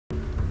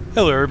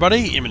Hello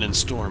everybody, Imminent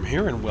Storm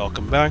here, and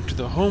welcome back to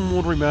the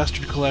Homeworld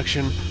Remastered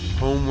Collection,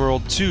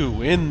 Homeworld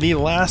 2. In the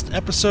last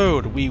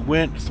episode, we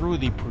went through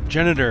the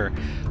Progenitor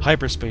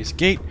hyperspace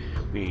gate,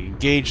 we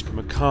engaged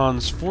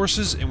Makan's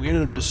forces, and we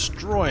ended up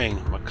destroying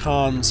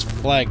Makan's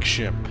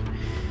flagship.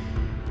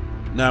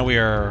 Now we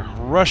are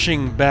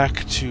rushing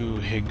back to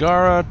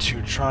Higara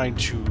to try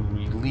to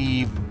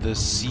relieve the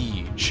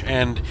siege,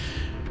 and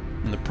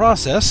in the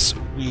process,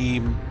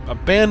 we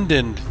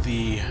abandoned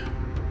the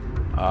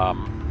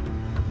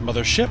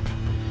mothership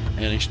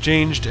and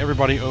exchanged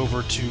everybody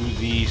over to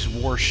the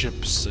warship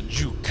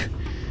Sajuk,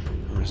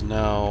 who is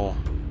now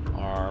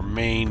our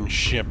main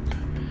ship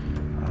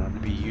to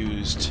be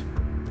used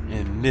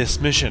in this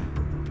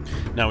mission.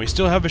 Now we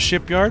still have a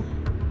shipyard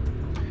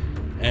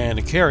and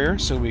a carrier,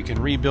 so we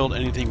can rebuild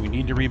anything we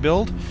need to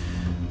rebuild.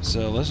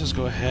 So let's just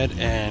go ahead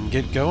and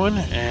get going,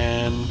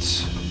 and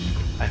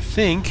I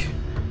think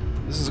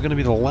this is going to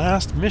be the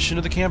last mission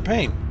of the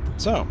campaign.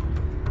 So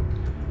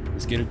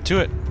let's get to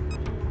it.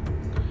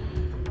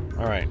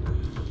 Alright.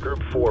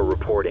 Group 4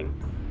 reporting.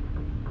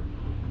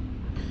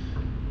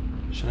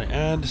 Should I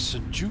add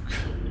Sajuk?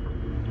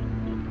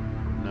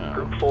 No.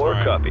 Group 4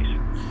 Right.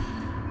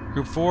 copies.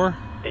 Group 4?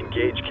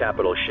 Engage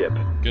capital ship.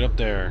 Get up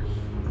there.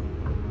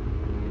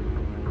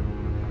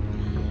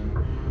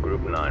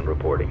 Group 9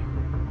 reporting.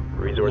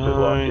 Resources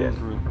locked 9, in.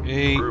 Group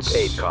 8. Group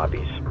 8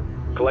 copies.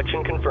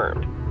 Collection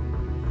confirmed.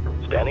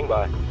 Standing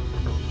by.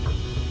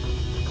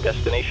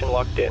 Destination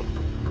locked in.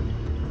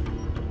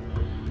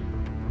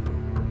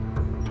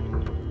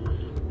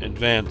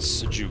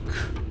 Advance Sajuk.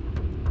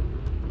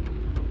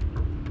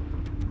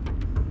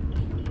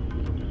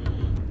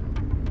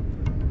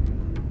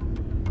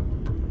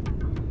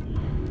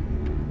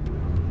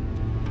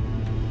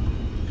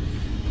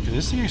 Can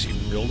this thing actually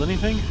build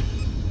anything?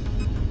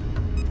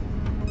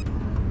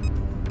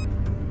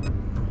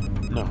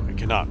 No, it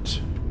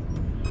cannot.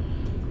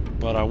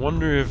 But I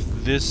wonder if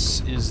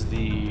this is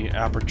the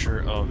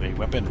aperture of a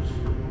weapon.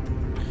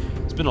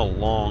 It's been a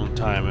long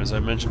time, as I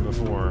mentioned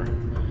before,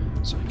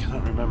 so I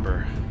cannot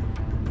remember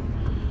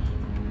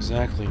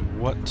exactly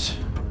what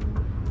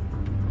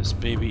this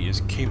baby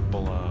is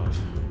capable of.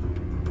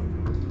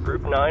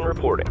 Group 9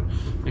 reporting.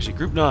 Actually,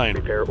 Group 9.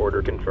 Repair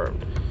order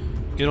confirmed.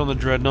 Get on the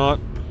Dreadnought.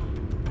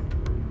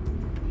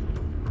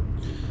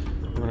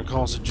 We're going to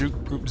call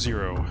Sajuk Group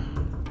 0,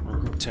 or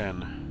Group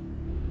 10.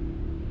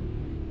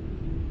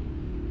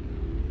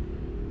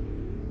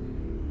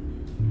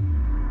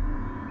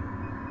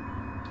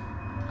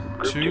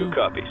 Group 2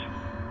 copies.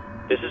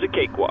 This is a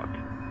cakewalk.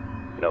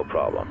 No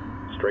problem.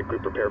 Strike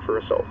group prepare for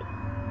assault.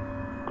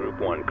 Group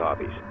 1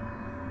 copies.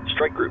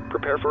 Strike group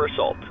prepare for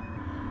assault.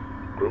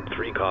 Group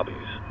 3 copies.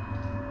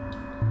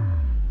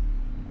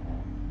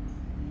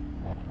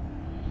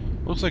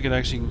 Looks like it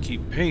actually can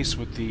keep pace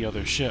with the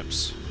other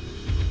ships.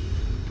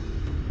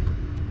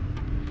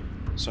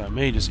 So I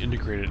may just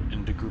integrate it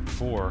into Group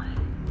 4.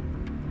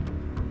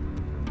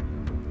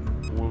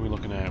 What are we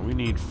looking at? We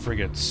need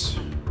frigates.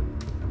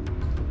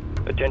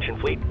 Attention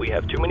fleet, we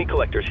have too many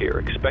collectors here.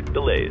 Expect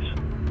delays.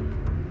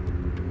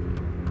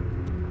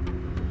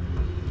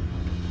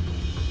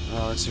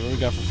 Let's see what we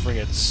got for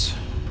frigates.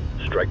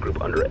 Strike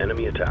group under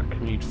enemy attack.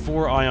 We need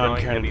 4 ion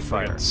Drawing cannon heavy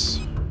fire. frigates.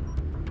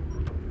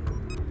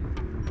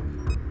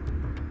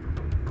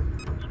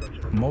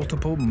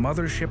 Multiple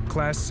mothership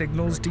class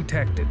signals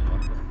detected.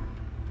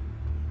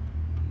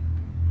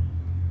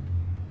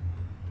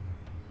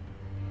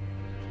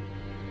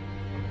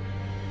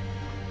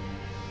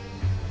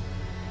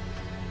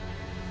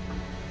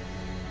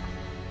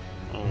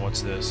 Oh,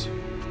 what's this?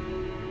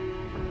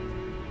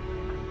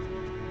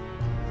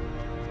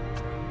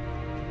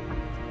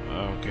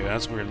 Okay,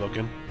 that's weird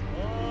looking.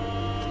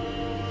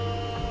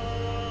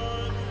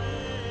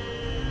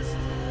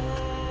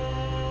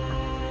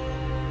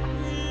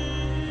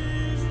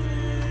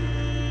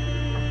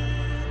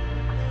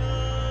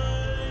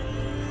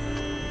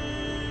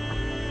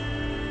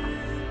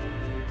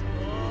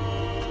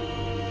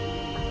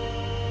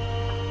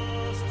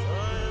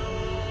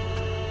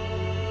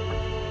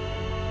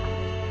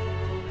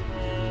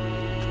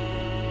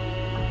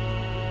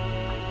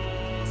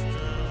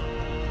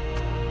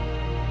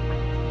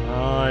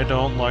 I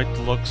don't like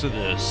the looks of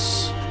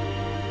this.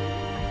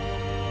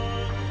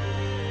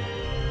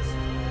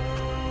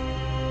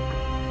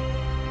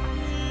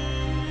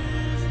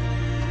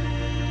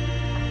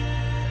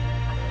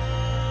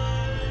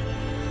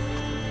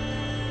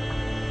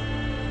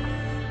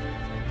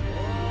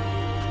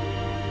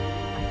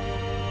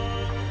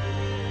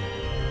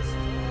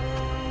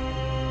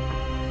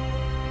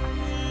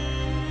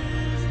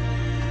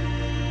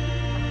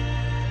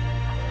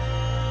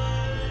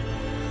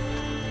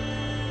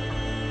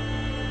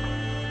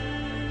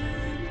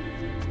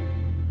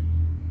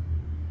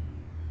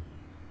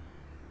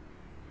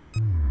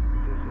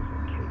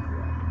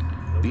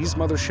 These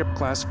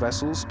mothership-class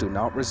vessels do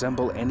not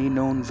resemble any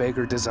known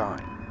Vagar design.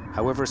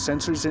 However,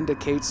 sensors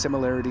indicate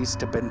similarities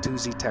to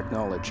Bentusi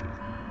technology.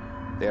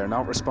 They are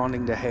not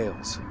responding to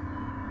hails.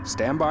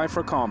 Stand by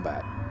for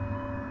combat.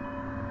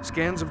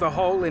 Scans of the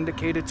hull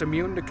indicate it's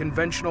immune to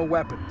conventional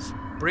weapons.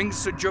 Bring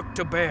Sejuk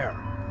to bear.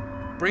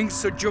 Bring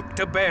Sejuk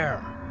to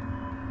bear.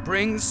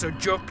 Bring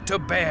Sejuk to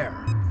bear.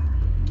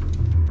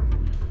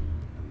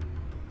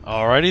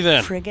 Alrighty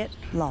then. Frigate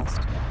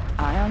lost.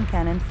 Ion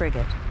cannon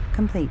frigate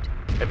complete.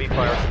 Heavy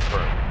fire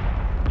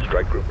confirmed.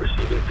 Strike group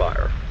receiving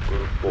fire.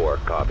 Group 4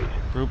 copies.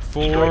 Group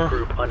 4. Strike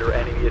group under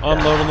enemy attack.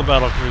 Unload on the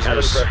battle Cannon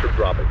cruisers. pressure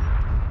dropping.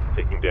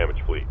 Taking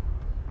damage, fleet.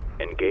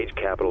 Engage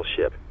capital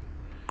ship.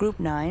 Group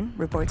 9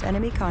 reports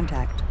enemy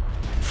contact.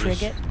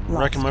 Frigate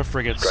lost. Wrecking my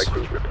frigates. Strike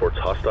group reports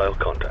hostile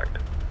contact.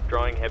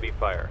 Drawing heavy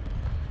fire.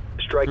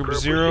 Strike Group group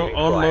 0, receiving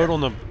unload fire.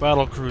 on the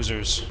battle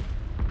cruisers.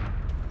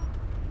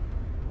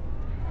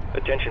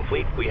 Attention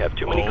fleet, we have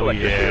too many Oh,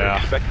 collectors yeah. here.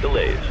 Expect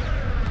delays.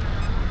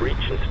 Breach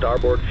in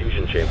starboard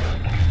fusion chamber.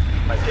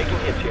 I'm taking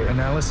hits here.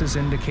 Analysis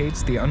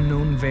indicates the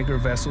unknown Vagar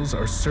vessels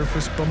are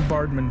surface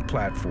bombardment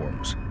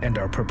platforms and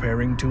are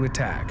preparing to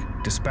attack.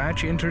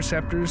 Dispatch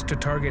interceptors to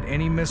target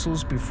any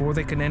missiles before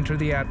they can enter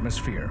the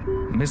atmosphere.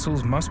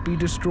 Missiles must be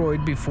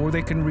destroyed before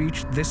they can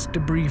reach this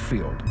debris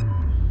field.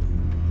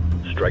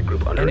 Strike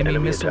group under Enemy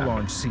enemy missile attack.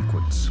 launch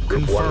sequence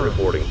Group 1 confirmed.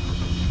 reporting.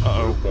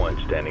 Uh-oh. Group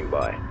 1 standing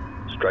by.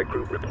 Strike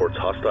group reports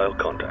hostile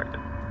contact.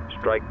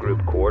 Strike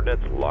group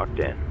coordinates locked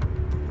in.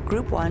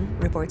 Group 1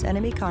 reports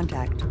enemy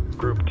contact.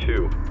 Group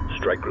 2,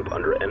 strike group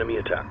under enemy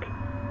attack.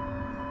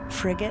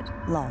 Frigate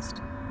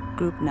lost.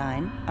 Group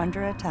 9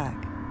 under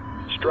attack.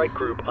 Strike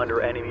group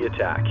under enemy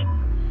attack.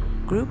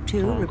 Group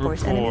 2 Group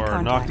reports enemy 4,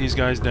 contact. knock these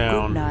guys Group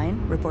down.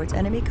 9 reports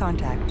enemy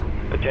contact.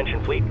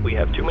 Attention fleet, we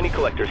have too many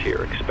collectors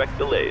here. Expect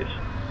delays.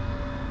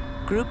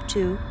 Group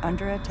 2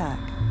 under attack.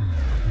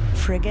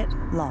 Frigate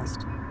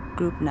lost.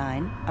 Group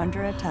 9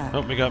 under attack.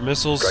 Oh, we got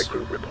missiles. Strike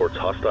group reports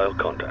hostile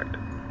contact.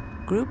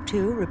 Group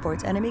 2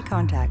 reports enemy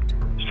contact.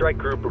 Strike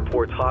group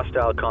reports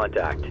hostile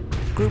contact.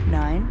 Group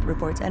 9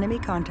 reports enemy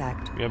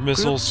contact. We have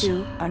missiles.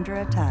 Group 2 under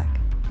attack.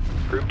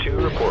 Group 2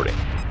 reporting.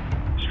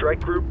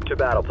 Strike group to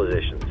battle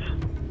positions.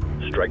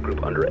 Strike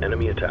group under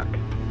enemy attack.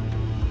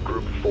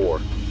 Group 4.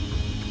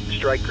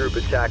 Strike group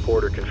attack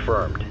order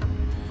confirmed.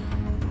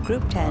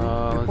 Group 10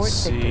 Let's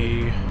reports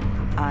victory.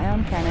 see.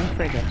 Ion cannon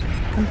frigate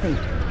complete.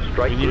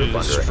 Strike We need group a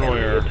under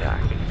destroyer. enemy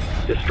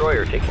attack.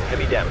 Destroyer taking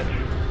heavy damage.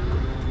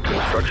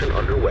 Construction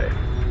underway.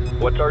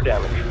 What's our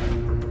damage?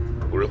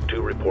 Group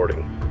 2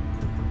 reporting.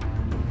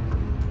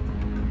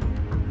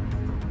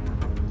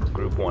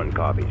 Group 1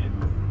 copies.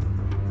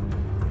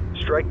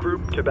 Strike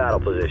group to battle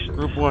positions.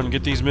 Group 1,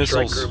 get these Strike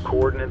missiles. group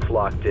coordinates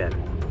locked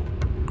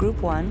in.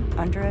 Group 1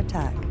 under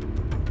attack.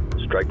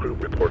 Strike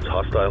group reports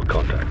hostile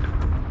contact.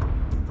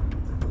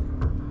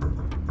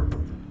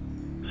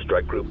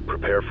 Strike group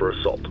prepare for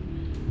assault.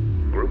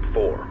 Group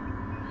 4.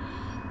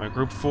 My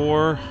Group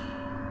 4,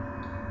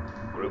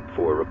 Group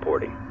 4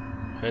 reporting.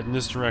 head in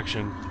this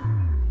direction.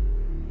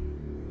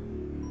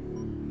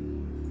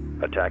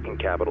 Attacking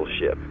capital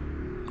ship.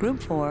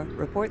 Group 4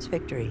 reports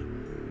victory.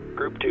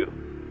 Group 2.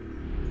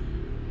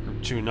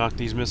 Group 2, knock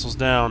these missiles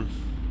down.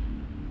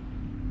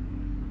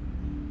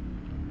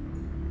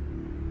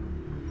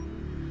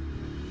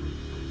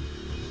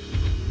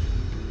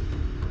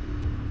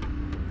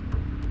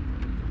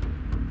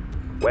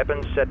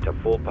 Weapons set to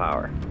full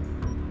power.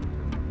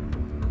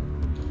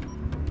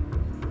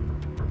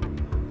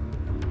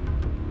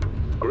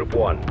 Group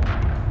 1.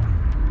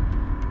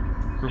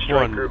 Group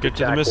Strike 1, group get to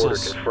the attack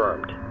missiles. order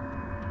confirmed.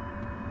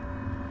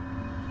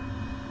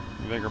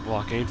 Vagar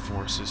blockade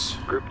forces.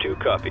 Group 2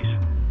 copies.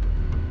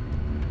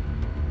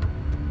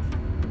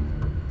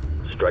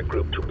 Strike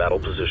group to battle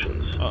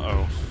positions.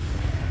 Uh-oh.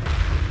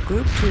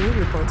 Group 2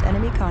 reports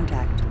enemy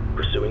contact.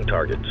 Pursuing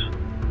targets.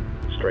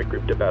 Strike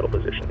group to battle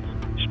positions.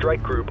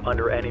 Strike group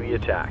under enemy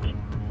attack.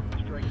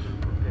 Strike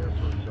group prepare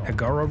for assault.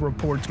 Hagara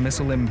reports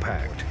missile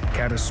impact.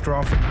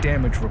 Catastrophic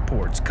damage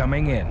reports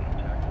coming in.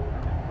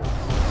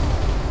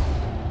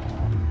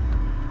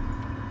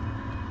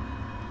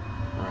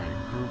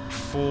 Alright, Group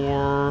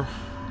 4.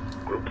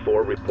 Group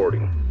 4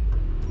 reporting.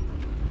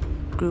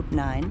 Group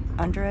 9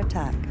 under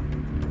attack.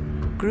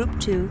 Group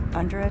 2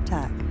 under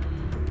attack.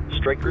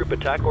 Strike group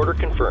attack order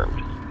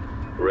confirmed.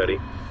 Ready.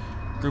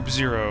 Group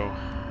 0.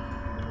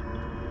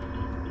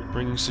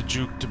 Bringing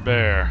Sejuk to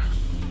bear.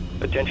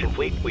 Attention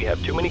fleet, we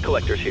have too many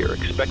collectors here.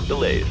 Expect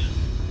delays.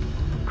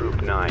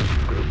 Group 9.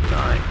 Group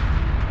 9.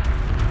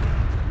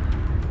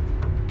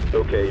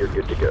 Okay, you're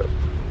good to go.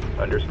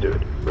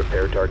 Understood.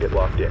 Repair target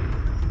locked in.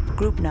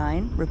 Group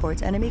 9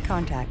 reports enemy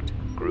contact.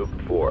 Group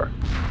 4.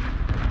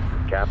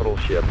 Capital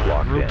ship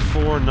locked Group in.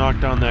 4, knock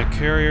down that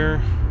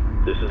carrier.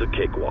 This is a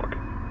cakewalk.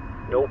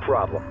 No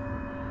problem.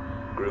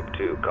 Group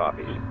 2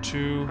 copies. Group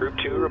 2. Group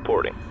 2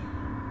 reporting.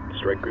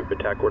 Strike group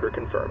attack order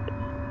confirmed.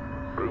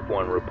 Group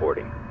 1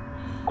 reporting.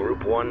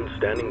 Group 1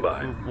 standing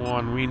by. Group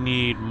 1, we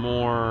need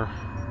more.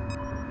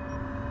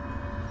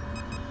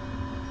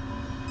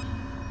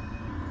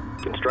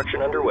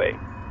 Construction underway.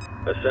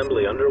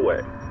 Assembly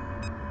underway.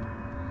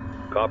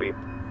 Copy.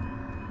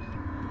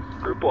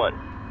 Group 1,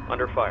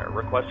 under fire,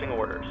 requesting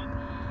orders.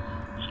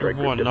 Group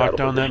 1, to knock battle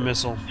down that position.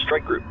 missile.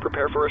 Strike group,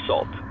 prepare for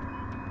assault.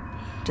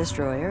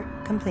 Destroyer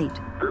complete.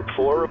 Group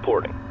 4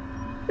 reporting.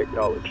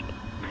 Acknowledged.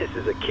 This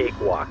is a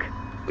cakewalk.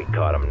 We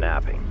caught him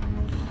napping.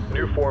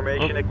 New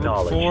formation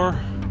acknowledged. 4.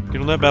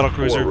 Get on that battle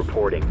Group 4 cruiser.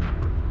 reporting.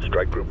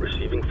 Strike group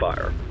receiving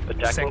fire.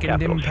 Attacking Second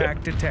capital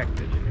impact ship.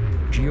 detected.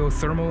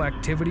 Geothermal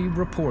activity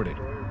reported.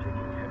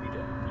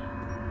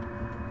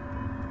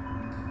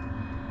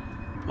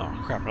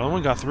 Oh crap! Another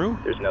one got through.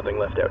 There's nothing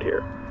left out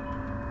here.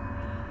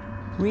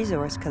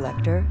 Resource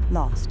collector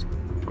lost.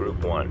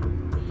 Group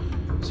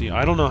 1. See,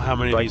 I don't know how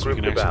many of Strike these we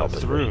group can to actually battle get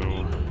through.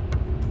 positions.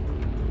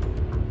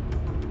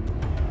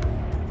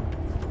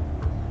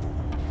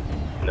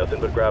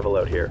 Nothing but gravel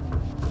out here.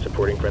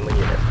 Supporting friendly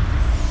units.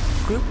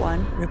 Group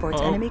 1 reports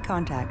Uh-oh. enemy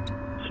contact.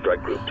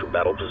 Strike group to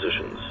battle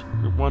positions.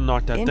 Group 1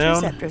 knocked that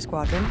Interceptor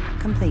squadron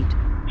complete.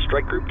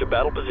 Strike group to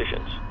battle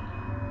positions.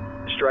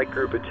 Strike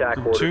group attack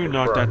down. order Group 2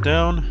 knocked that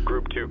confirmed. down.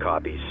 Group 2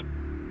 copies.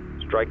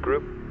 Strike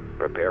group,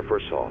 prepare for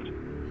assault.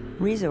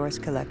 Resource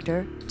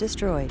collector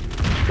destroyed.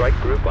 Strike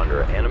group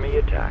under enemy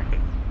attack.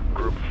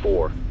 Group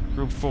 4.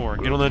 Group 4,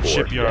 get Group on that 4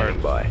 shipyard.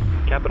 standing by.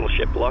 Capital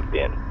ship locked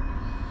in.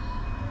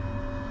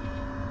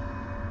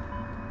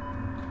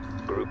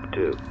 Group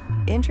 2.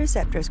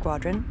 Interceptor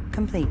squadron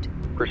complete.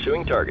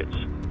 Pursuing targets.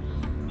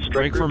 Break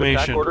Strike group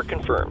formation. attack order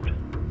confirmed.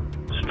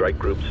 Strike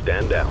group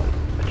stand down.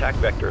 Attack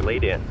vector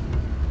laid in.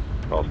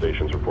 All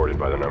stations reported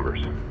by the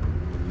numbers.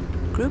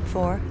 Group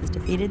 4 has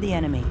defeated the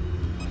enemy.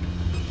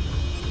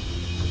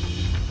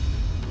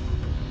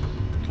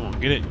 Come on,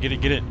 get it, get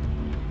it, get it.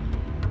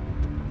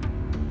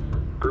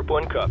 Group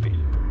 1 copies.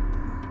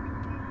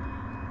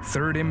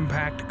 Third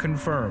impact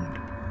confirmed.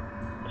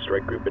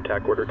 Strike group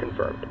attack order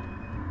confirmed.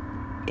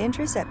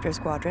 Interceptor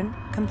squadron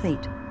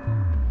complete.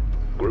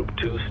 Group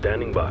 2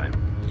 standing by.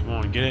 Come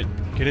on, get it,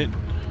 get it.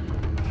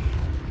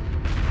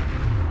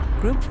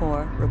 Group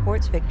 4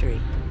 reports victory.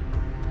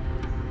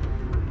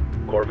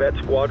 Corvette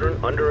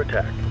squadron under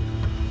attack.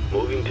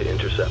 Moving to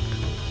intercept.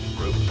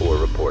 Group 4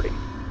 reporting.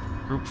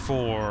 Group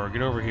 4,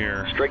 get over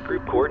here. Strike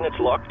group coordinates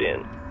locked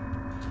in.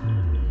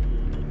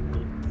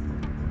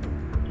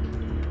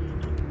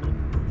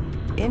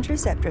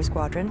 Interceptor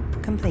squadron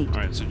complete.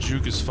 Alright, so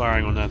Juke is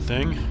firing on that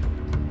thing.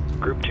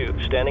 Group 2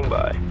 standing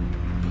by.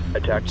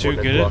 Attack Two,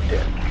 coordinates get it? locked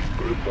in.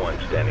 Group 1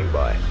 standing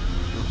by.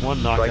 Group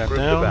 1 knocked Strike that group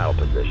to down. battle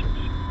positions.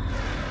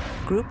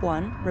 Group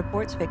 1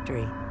 reports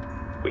victory.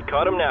 We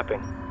caught him napping.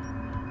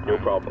 No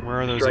Alright, problem.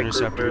 where are those Strike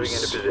interceptors? group moving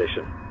into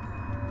position.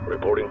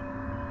 Reporting.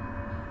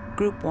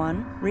 Group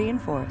 1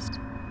 reinforced.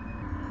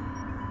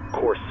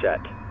 Course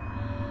set.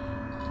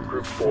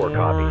 Group 4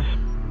 copies.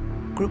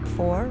 Group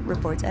 4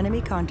 reports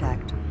enemy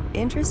contact.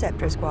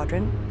 Interceptor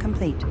squadron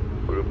complete.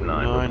 Group 9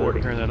 9,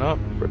 reporting. repair that up.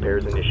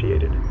 Repairs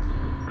initiated.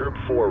 Group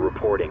 4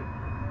 reporting.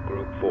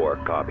 Group 4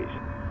 copies.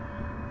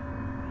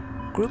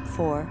 Group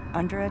 4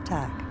 under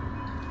attack.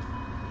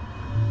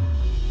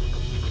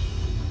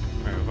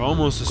 Alright, we've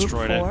almost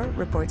destroyed Group 4 it.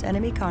 reports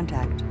enemy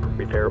contact.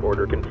 Repair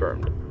order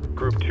confirmed.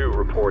 Group 2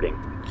 reporting.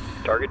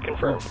 Target Group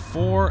confirmed.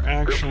 4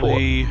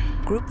 actually...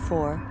 Group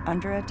 4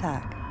 under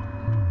attack.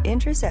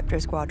 Interceptor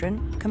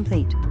squadron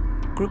complete.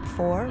 Group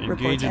 4 Engage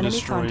reports and enemy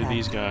destroy contact.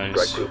 these guys.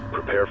 Strike group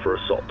prepare for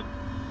assault.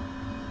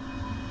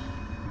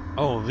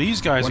 Oh,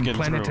 these guys are One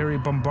getting planetary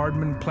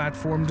bombardment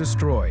platform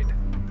destroyed.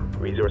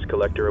 Resource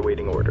collector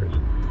awaiting orders.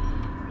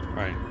 through.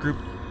 Alright, Group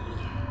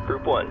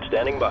Group 1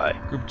 standing by.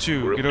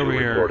 2, Group get 2 over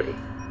here. reporting.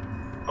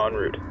 En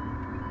route.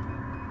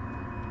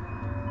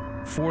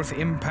 Fourth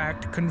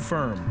impact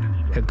confirmed.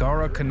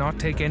 Higara cannot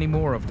take any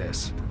more of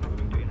this.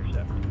 Moving to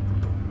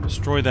intercept.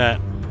 Destroy that.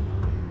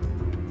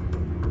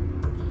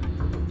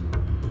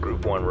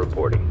 Group 1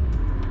 reporting.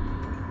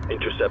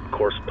 Intercept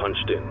course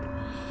punched in.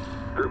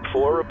 Group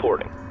 4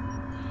 reporting.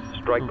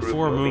 Strike Group group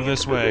 4, moving move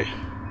this into way.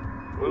 position.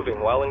 Moving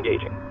while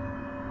engaging.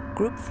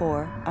 Group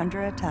 4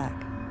 under attack.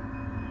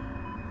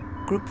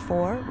 Group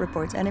 4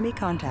 reports enemy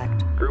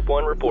contact. Group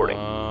 1 reporting.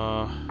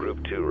 Group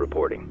Group 2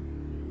 reporting.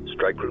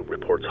 Strike group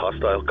reports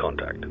hostile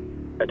contact.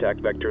 Attack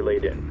vector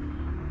laid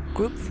in.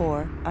 Group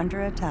 4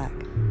 under attack.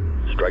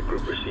 Strike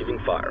group receiving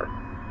fire.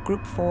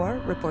 Group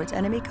 4 reports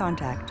enemy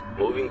contact.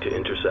 Moving to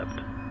intercept.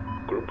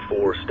 Group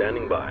 4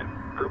 standing by.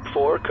 Group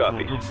 4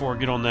 copies. Group 4,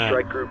 get on that.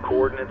 Strike group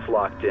coordinates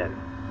locked in.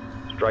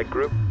 Strike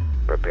group,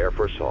 prepare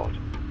for assault.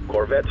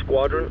 Corvette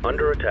squadron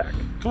under attack.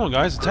 Come on,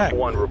 guys, attack.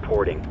 Group 1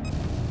 reporting.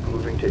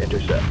 Moving to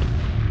intercept.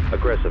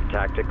 Aggressive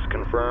tactics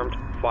confirmed.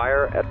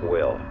 Fire at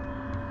will.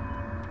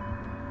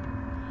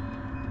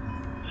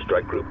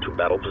 Strike group to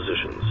battle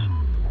positions.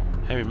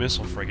 Heavy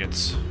missile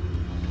frigates.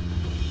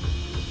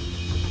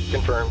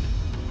 Confirmed.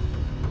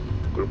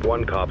 Group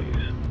 1 copies.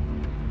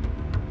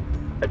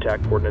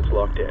 Attack coordinates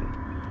locked in.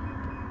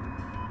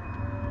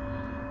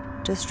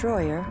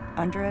 Destroyer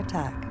under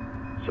attack.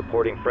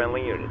 Supporting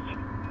friendly units.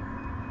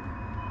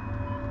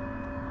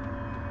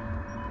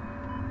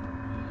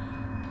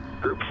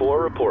 Group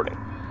 4 reporting.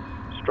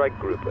 Strike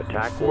group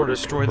attack 4, order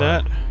destroy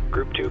confirmed. that.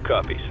 Group 2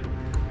 copies.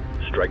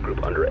 Strike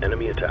group under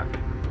enemy attack.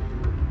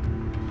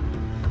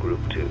 Group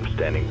 2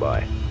 standing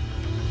by.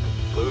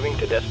 Moving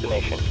to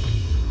destination.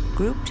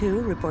 Group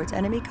 2 reports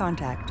enemy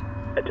contact.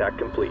 Attack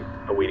complete.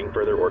 Awaiting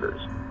further orders.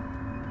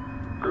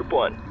 Group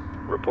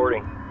 1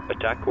 reporting.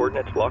 Attack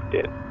coordinates locked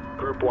in.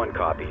 Group 1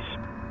 copies.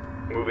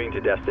 Moving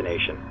to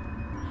destination.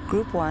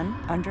 Group 1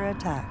 under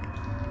attack.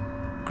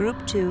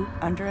 Group 2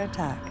 under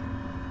attack.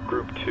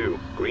 Group 2,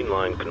 green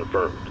line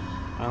confirmed.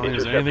 I don't think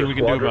there's anything we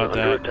can do about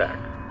Under that. attack.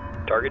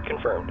 Target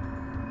confirmed.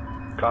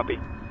 Copy.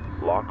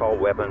 Lock all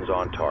weapons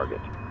on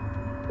target.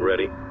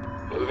 Ready.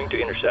 Moving to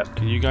intercept.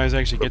 Can you guys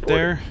actually get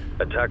there?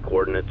 Attack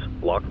coordinates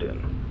locked in.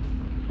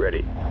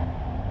 Ready.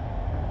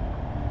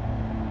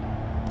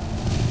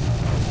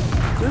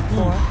 Group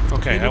 4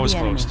 Okay, that defeated was the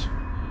enemy. close.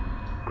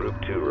 Group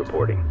 2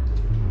 reporting.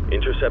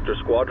 Interceptor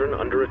squadron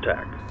under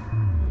attack.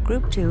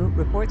 Group 2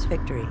 reports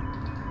victory.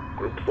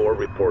 Group 4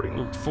 reporting.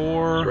 Group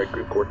 4. Strike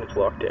group coordinates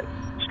locked in.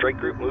 Strike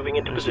group moving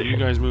into So position. you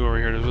guys move over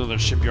here. There's another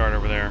shipyard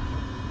over there.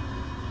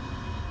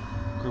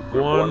 Group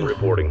Group 1 1.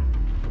 reporting.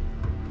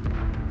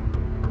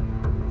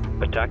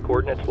 Attack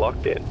coordinates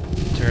locked in.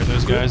 Tear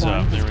those Group guys 1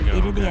 up. There we go.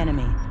 defeated the Okay.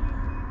 enemy.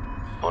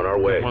 On our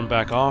way. Group 1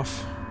 back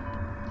off.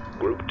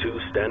 Group 2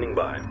 standing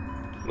by.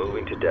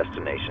 Moving to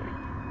destination.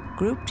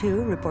 Group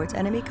 2 reports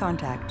enemy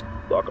contact.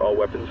 Lock all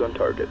weapons on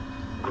target.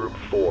 Group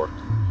 4.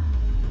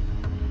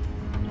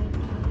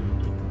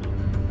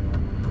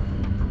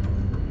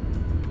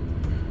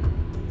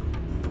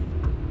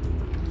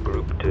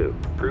 Group 2.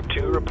 Group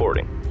 2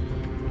 reporting.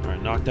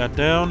 Alright, knock that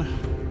down.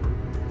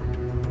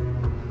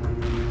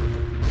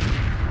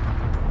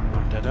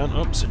 Knock that down.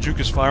 Oh, Sajuk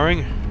is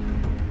firing.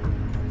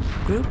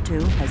 Group 2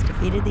 has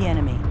defeated the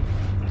enemy.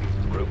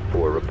 Group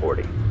 4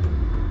 reporting.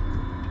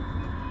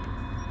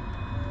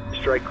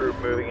 Strike group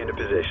moving into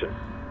position.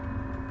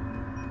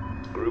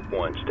 Group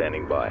 1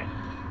 standing by.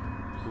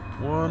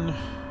 Group 1.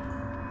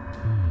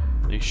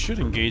 They should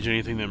engage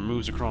anything that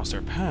moves across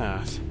their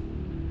path.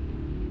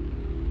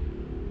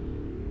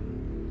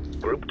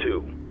 Group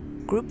 2.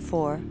 Group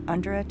 4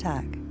 under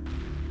attack.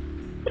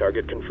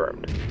 Target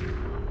confirmed.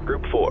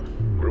 Group 4.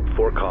 Group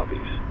 4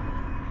 copies.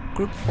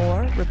 Group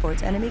 4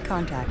 reports enemy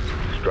contact.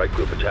 Strike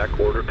group attack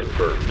order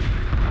confirmed.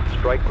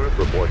 Strike group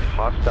reports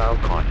hostile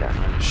contact.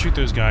 Alright, shoot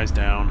those guys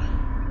down.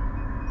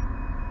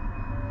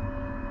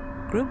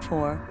 Group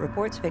 4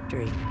 reports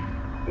victory.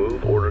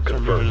 Move order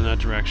Start moving in confirmed. that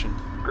direction.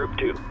 Group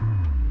 2.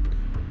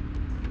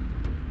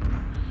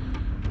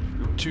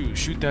 Group 2,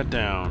 shoot that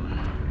down.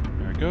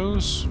 There it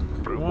goes.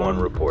 Group 1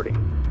 reporting.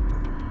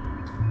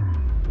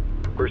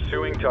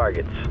 Pursuing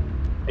targets.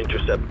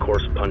 Intercept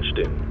course punched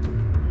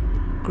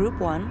in. Group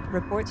 1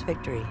 reports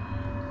victory.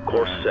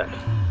 Course set.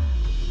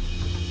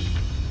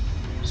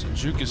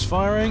 Sajuk is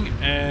firing,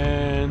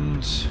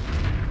 and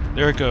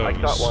there it goes. I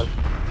got one.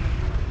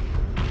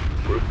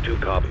 Group 2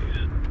 copies.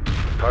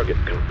 Target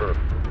confirmed.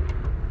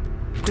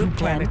 Two Group 10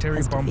 planetary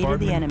has defeated the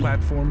bombardment enemy.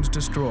 platforms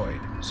destroyed.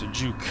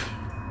 Sajuk,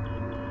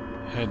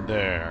 head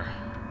there.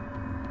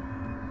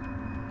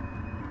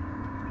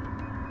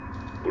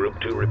 Group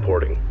 2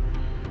 reporting.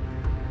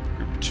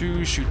 Group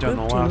 2, shoot down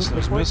Group the last of 2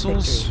 those reports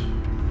missiles. victory.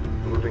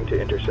 Moving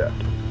to intercept.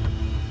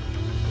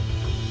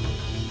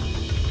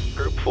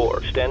 Group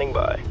 4 standing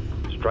by.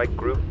 Strike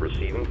group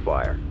receiving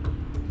fire.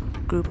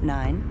 Group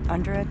 9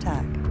 under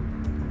attack.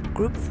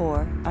 Group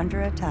 4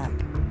 under attack.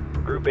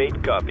 Group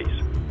 8 copies.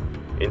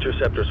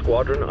 Interceptor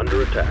squadron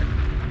under attack.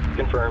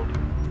 Confirmed.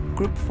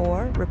 Group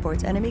 4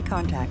 reports enemy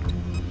contact.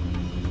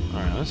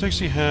 Alright, let's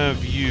actually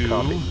have you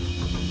Copy.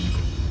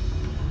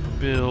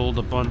 build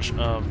a bunch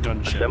of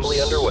gunships.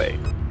 Assembly underway.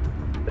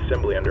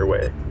 Assembly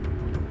underway.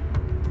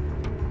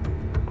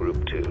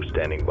 Group 2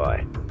 standing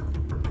by.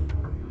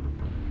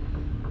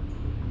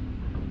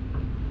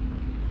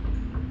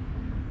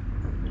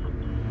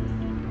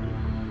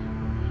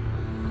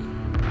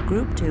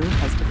 Group 2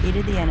 has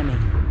defeated the enemy.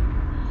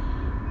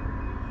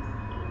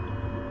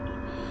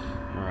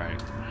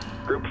 Alright.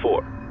 Group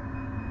 4.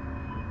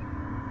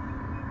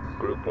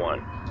 Group 1.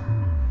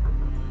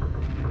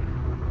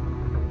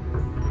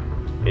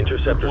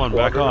 Interceptor Group 1,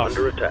 back squadron off.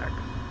 under attack.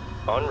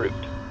 En route.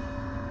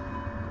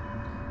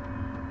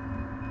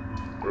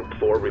 Group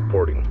 4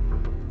 reporting.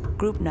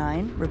 Group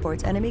 9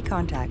 reports enemy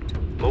contact.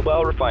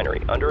 Mobile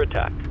refinery under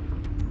attack.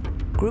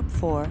 Group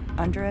 4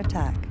 under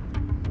attack.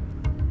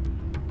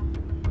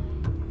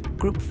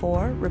 Group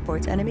 4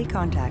 reports enemy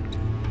contact.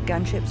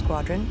 Gunship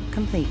squadron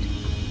complete.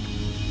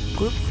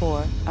 Group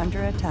 4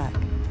 under attack.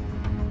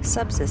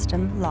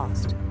 Subsystem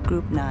lost.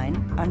 Group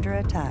 9 under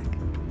attack.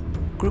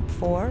 Group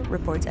 4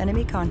 reports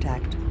enemy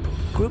contact.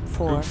 Group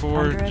 4 Group 4,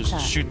 under just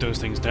attack. shoot those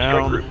things Strike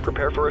down. group,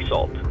 prepare for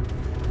assault.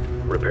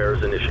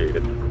 Repairs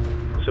initiated.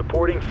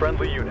 Supporting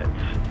friendly units.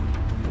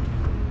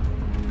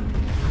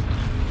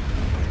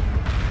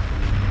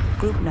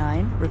 Group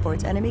 9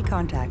 reports enemy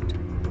contact.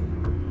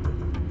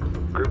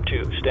 Group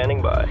 2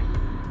 standing by.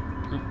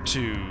 Group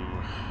 2.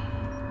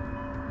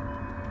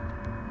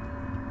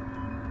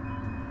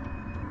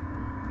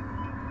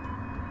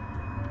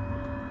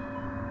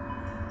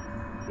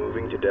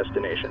 Moving to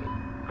destination.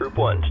 Group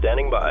 1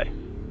 standing by.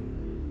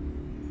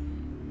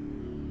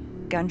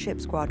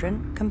 Gunship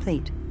squadron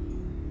complete.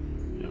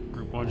 Yep,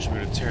 Group 1 should be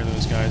able to tear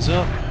those guys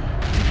up.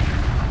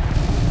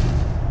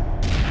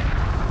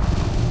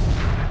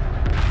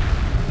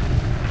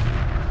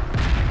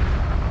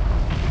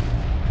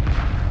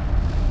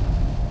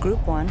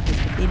 Group 1 has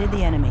defeated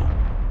the enemy.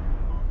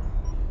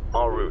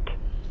 En route.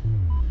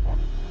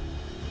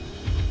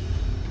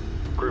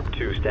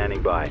 2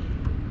 standing by.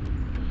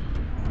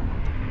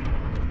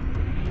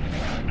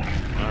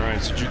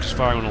 Alright, so Juke is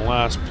firing on the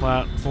last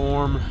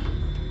platform.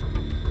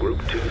 Group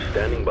 2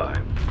 standing by.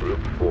 Group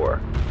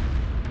 4.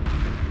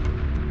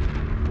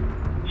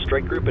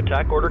 Strike group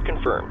attack order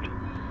confirmed.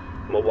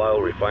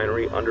 Mobile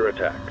refinery under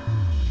attack.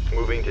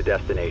 Moving to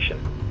destination.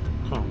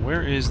 Huh,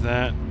 where is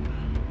that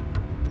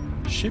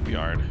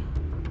shipyard?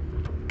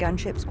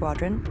 Gunship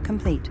squadron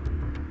complete.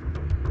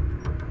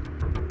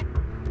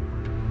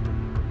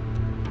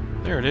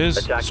 There it is.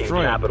 Attacking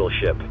Destroy it. capital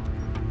ship.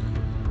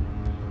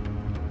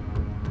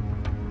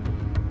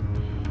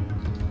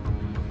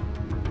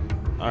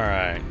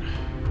 Alright.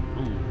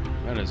 Ooh,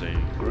 that is a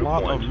Group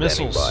lot 1 of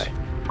missiles. standing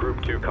by.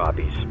 Group 2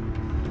 copies.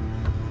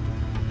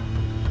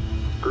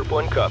 Group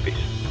 1 copies.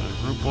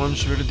 Group 1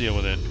 should be able to deal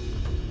with it.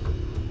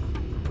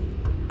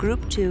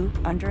 Group 2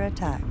 under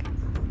attack.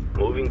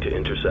 Moving to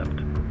intercept.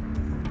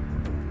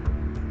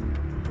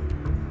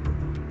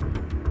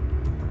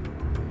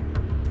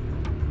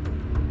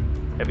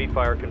 Heavy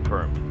fire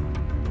confirmed.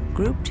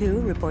 Group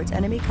 2 reports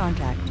enemy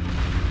contact.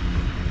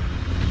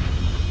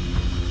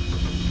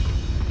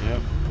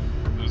 Yep.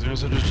 Those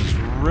interceptors just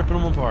ripping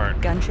them apart.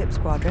 Gunship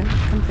squadron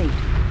complete.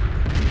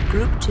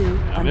 Group 2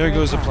 And under there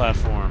goes the attack.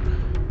 platform.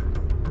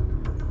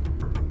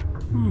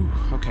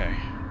 Whew, okay.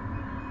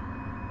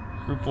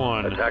 Group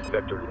 1. Attack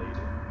vector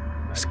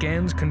lead.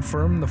 Scans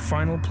confirm the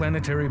final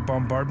planetary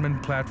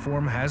bombardment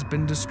platform has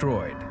been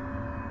destroyed.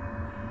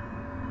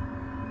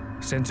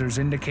 Sensors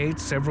indicate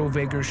several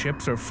Vager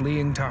ships are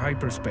fleeing to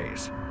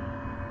hyperspace.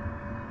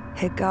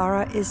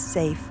 Higara is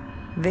safe.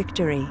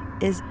 Victory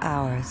is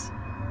ours.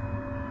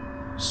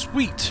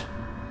 Sweet.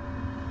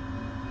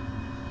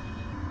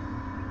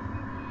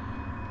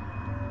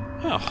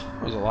 Oh,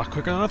 that was a lot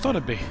quicker than I thought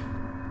it'd be.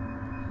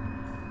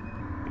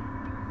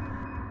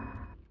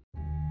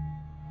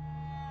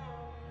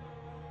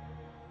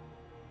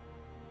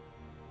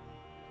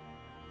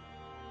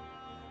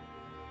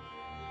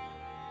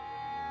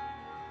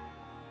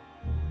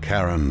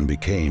 Karen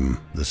became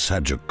the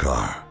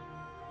Sajukkar,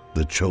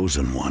 the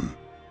chosen one,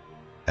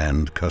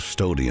 and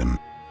custodian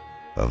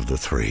of the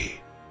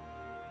three.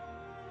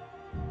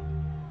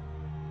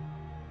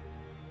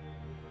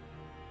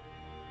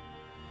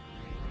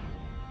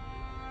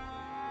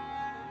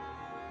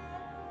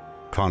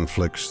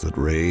 Conflicts that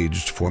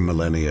raged for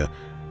millennia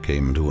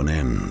came to an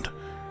end,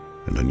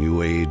 and a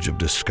new age of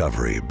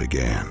discovery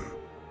began.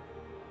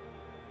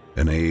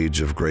 An age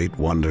of great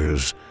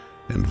wonders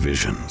and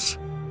visions.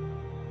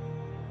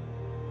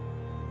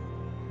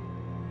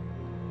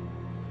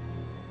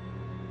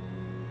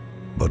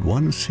 But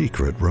one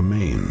secret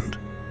remained.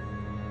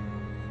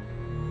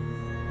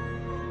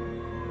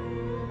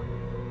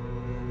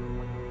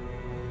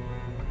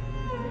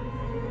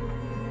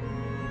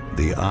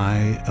 The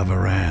Eye of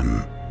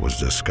Iran was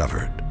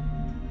discovered.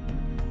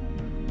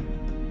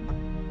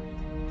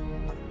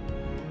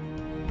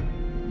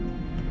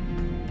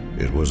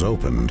 It was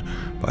opened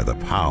by the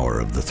power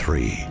of the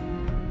three.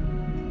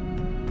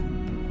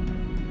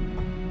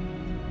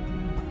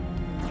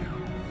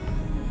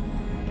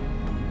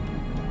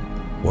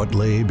 What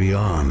lay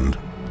beyond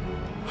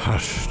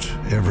hushed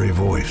every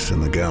voice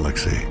in the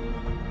galaxy.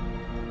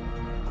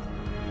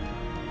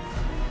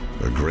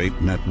 A great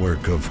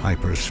network of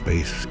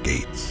hyperspace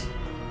gates.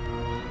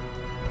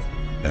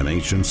 An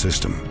ancient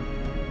system,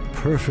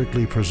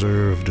 perfectly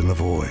preserved in the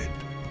void,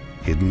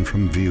 hidden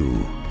from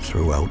view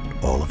throughout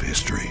all of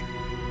history.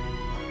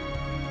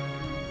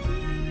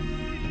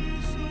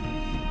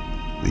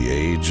 The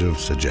age of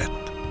Sajet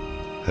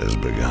has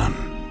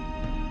begun.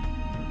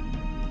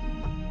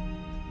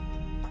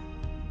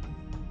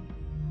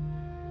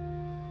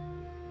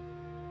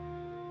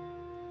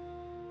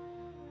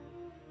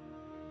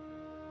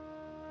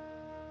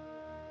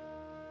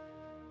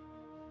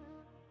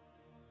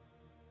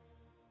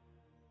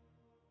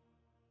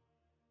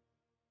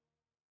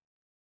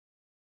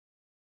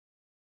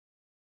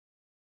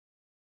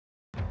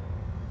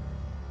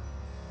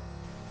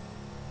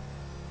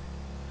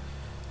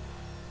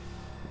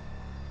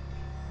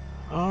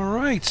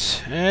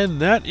 Alright, and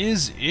that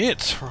is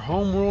it for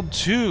Homeworld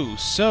 2.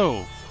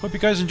 So, hope you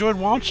guys enjoyed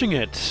watching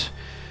it.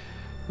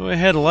 Go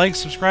ahead, like,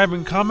 subscribe,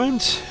 and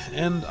comment,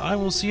 and I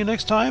will see you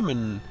next time,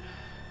 and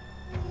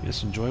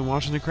just enjoy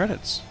watching the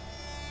credits.